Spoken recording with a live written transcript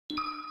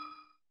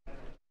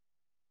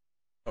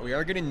We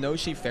are getting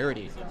Noshi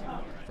Ferrety.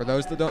 For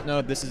those that don't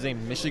know, this is a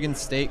Michigan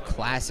State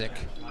classic.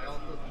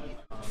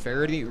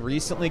 Ferrety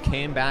recently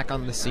came back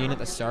on the scene at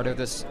the start of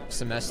this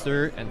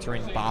semester,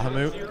 entering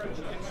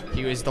Bahamut.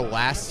 He was the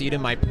last seed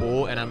in my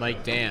pool, and I'm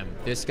like, damn,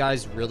 this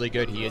guy's really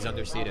good. He is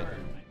underseeded.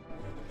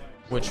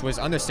 Which was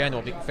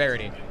understandable,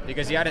 Ferrety,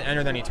 because he hadn't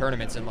entered any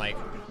tournaments in like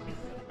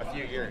a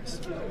few years.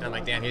 And I'm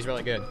like, damn, he's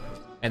really good.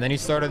 And then he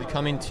started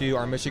coming to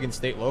our Michigan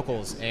State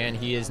locals, and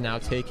he is now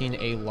taking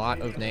a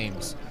lot of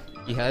names.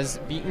 He has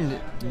beaten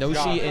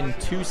Noshi in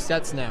 2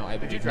 sets now, I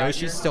believe.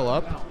 Noshi's still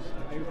up.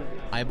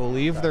 I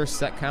believe their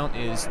set count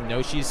is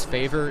Noshi's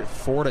favor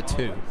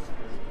 4-2.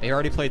 They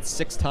already played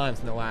 6 times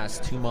in the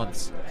last 2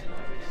 months.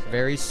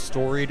 Very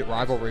storied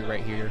rivalry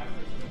right here.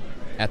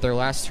 At their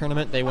last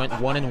tournament, they went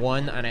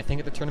 1-1, and I think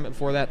at the tournament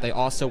before that, they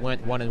also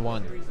went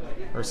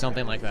 1-1, or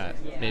something like that.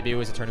 Maybe it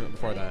was a tournament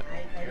before that.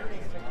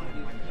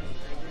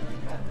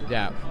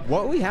 Yeah,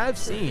 what we have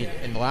seen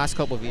in the last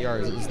couple of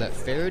ERs is that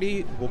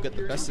Ferrety will get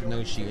the best of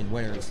Noshi in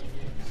winners,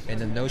 and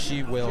then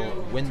Noshi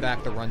will win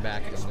back the run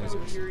back in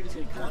losers.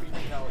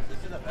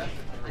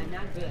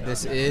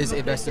 This is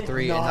a best of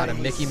 3 and not a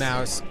Mickey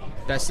Mouse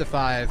best of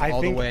 5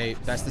 all the way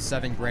best of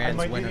 7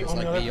 grands winners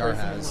like VR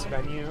has.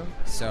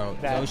 So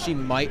Noshi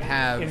might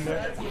have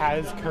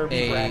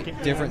a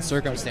different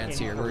circumstance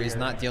here where he's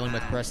not dealing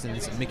with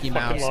Preston's Mickey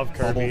Mouse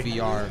bubble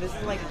VR. This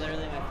is like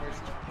literally my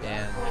first.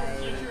 And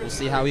we'll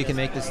see how he can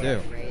make this do.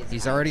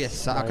 He's already a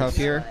sock up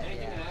here,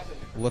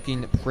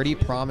 looking pretty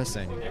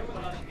promising.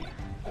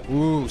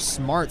 Ooh,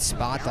 smart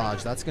spot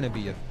dodge. That's going to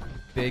be a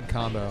big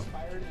combo.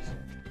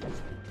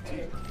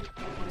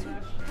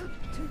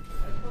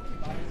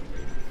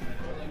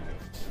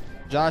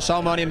 Josh,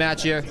 I'll money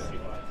match you.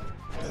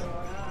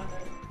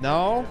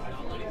 No?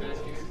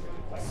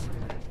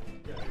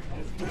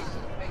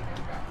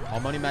 I'll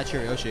money match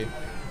your Yoshi.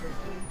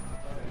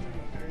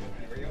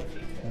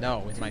 No,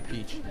 with my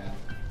peach.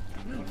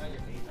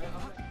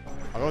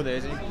 I'll go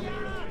Daisy.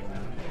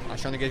 I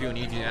was trying to give you an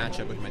easy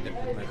matchup with my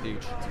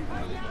peach.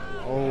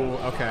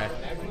 Oh, okay.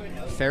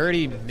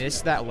 Ferrety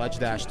missed that ledge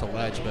dash to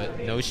ledge, but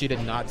Noshi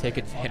did not take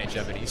advantage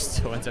of it. He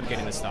still ends up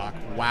getting the stock.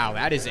 Wow,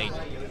 that is a...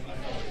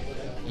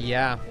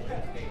 Yeah.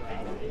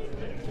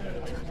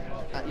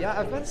 Yeah,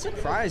 I've been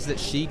surprised that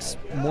Sheiks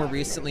more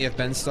recently have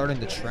been starting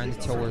to trend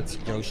towards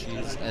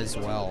Yoshis as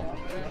well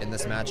in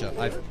this matchup.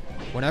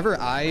 Whenever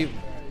I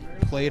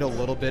played a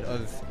little bit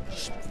of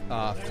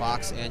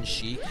Fox and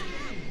Sheik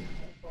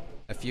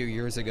a few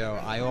years ago,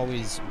 I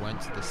always went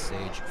to the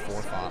stage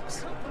for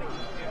Fox.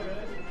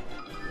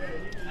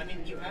 I mean,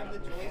 you have the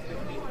choice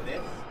between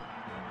this,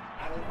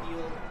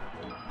 Battlefield,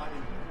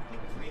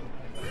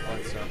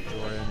 What's up,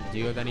 Jordan? Do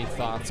you have any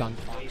thoughts on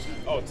Fox?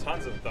 Oh,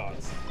 tons of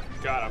thoughts.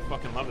 God, I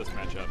fucking love this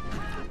matchup.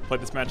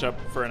 Played this matchup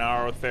for an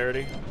hour with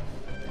Ferrety.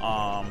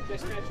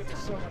 This matchup is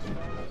so much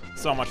fun.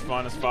 So much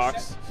fun as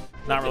Fox.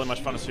 Not really much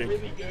fun as Sheik.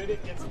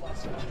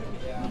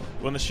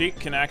 When the Sheik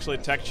can actually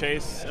tech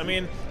chase, I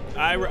mean,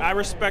 I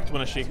respect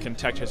when a Sheik can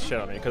tech chase shit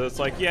on me, because it's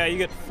like, yeah, you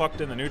get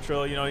fucked in the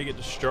neutral, you know, you get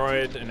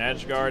destroyed in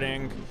edge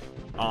guarding.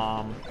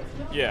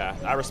 Yeah,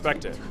 I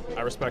respect it.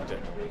 I respect it.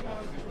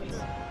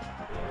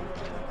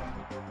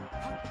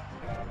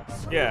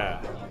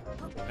 Yeah.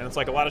 And it's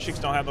like a lot of Sheiks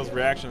don't have those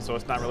reactions, so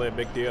it's not really a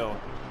big deal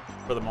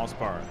for the most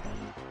part.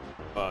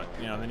 But,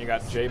 you know, then you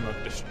got J-Mook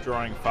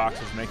destroying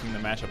Foxes, making the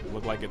matchup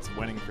look like it's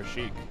winning for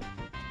Sheik.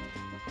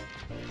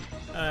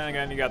 And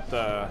again, you got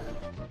the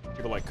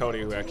people like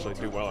Cody who actually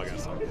do well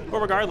against them.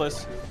 But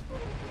regardless,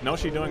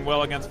 Noshi doing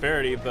well against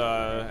Ferrety, at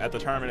the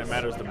tournament it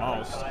matters the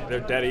most. They're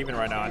dead even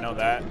right now, I know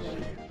that.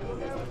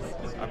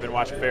 I've been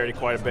watching Ferrety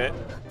quite a bit.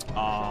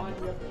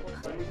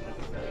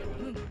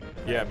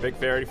 Yeah, big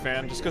Ferrety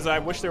fan. Just because I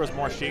wish there was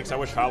more Sheiks. I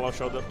wish Hollow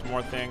showed up to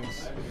more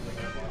things.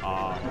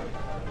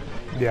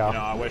 Yeah. You know,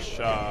 I wish,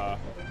 I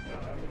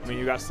mean,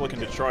 you got Slick in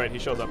Detroit. He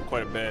shows up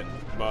quite a bit,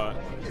 but,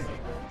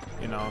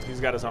 you know, he's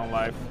got his own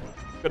life.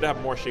 Good to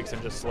have more Sheiks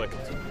than just Slick.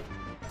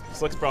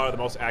 Slick's probably the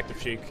most active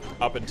Sheik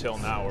up until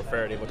now, where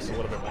Ferrety looks a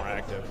little bit more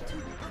active.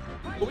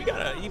 But we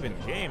got an even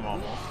game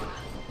almost.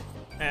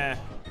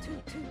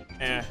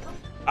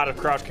 Out of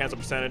crouch cancel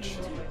percentage,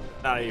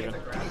 not even.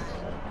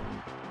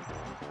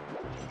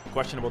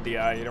 Questionable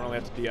DI. You don't really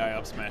have to DI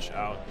up smash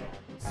out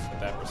at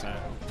that percent.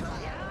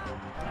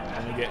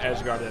 And you get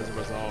edge guarded as a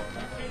result.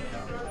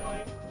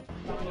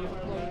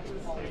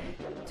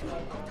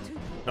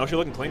 Noshi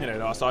looking clean today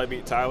though. I saw he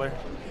beat Tyler.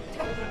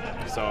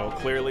 So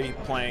clearly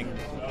playing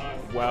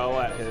well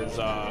at his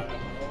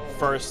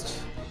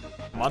first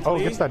monthly. Oh,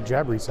 gets that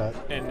jab reset.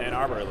 In Ann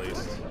Arbor at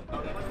least.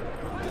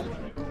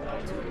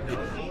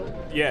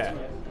 Yeah.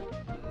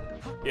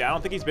 Yeah, I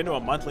don't think he's been to a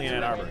monthly in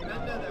Ann Arbor.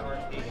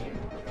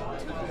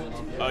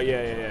 Oh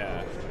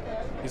yeah.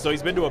 So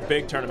he's been to a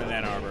big tournament in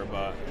Ann Arbor,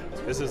 but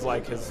this is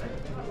like his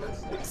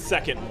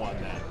second one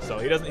then. So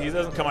he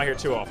doesn't come out here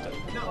too often.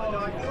 No,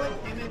 I feel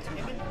like him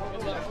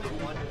and actually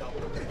won.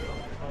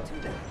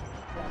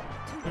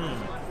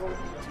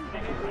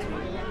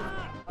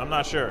 I'm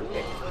not sure.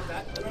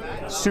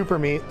 Super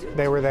Meet,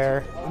 they were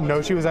there.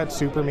 Noshi was at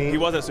Super Meet. He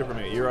was at Super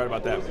Meet. You're right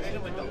about that.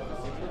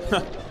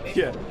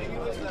 Yeah.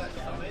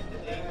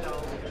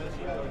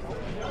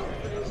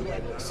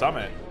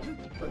 Summit.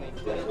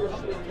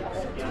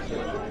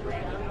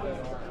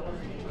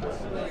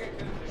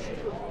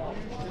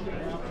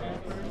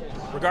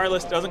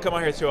 Regardless, doesn't come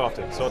out here too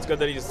often, so it's good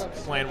that he's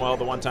playing well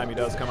the one time he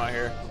does come out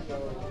here.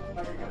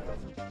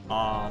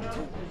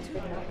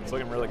 It's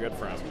looking really good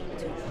for him.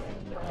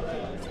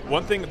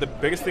 One thing, the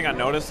biggest thing I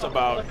noticed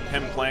about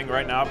him playing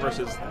right now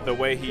versus the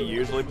way he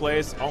usually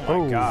plays, oh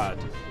my god,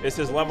 is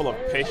his level of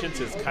patience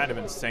is kind of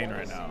insane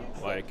right now.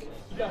 Like,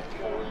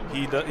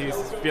 he's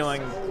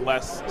feeling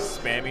less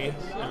spammy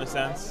in a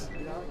sense.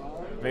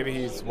 Maybe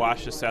he's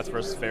watched his sets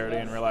versus Ferrety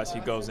and realized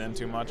he goes in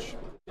too much.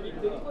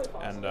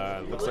 And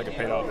looks like it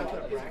paid off.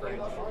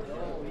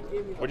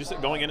 What'd you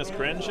say? Going in is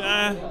cringe?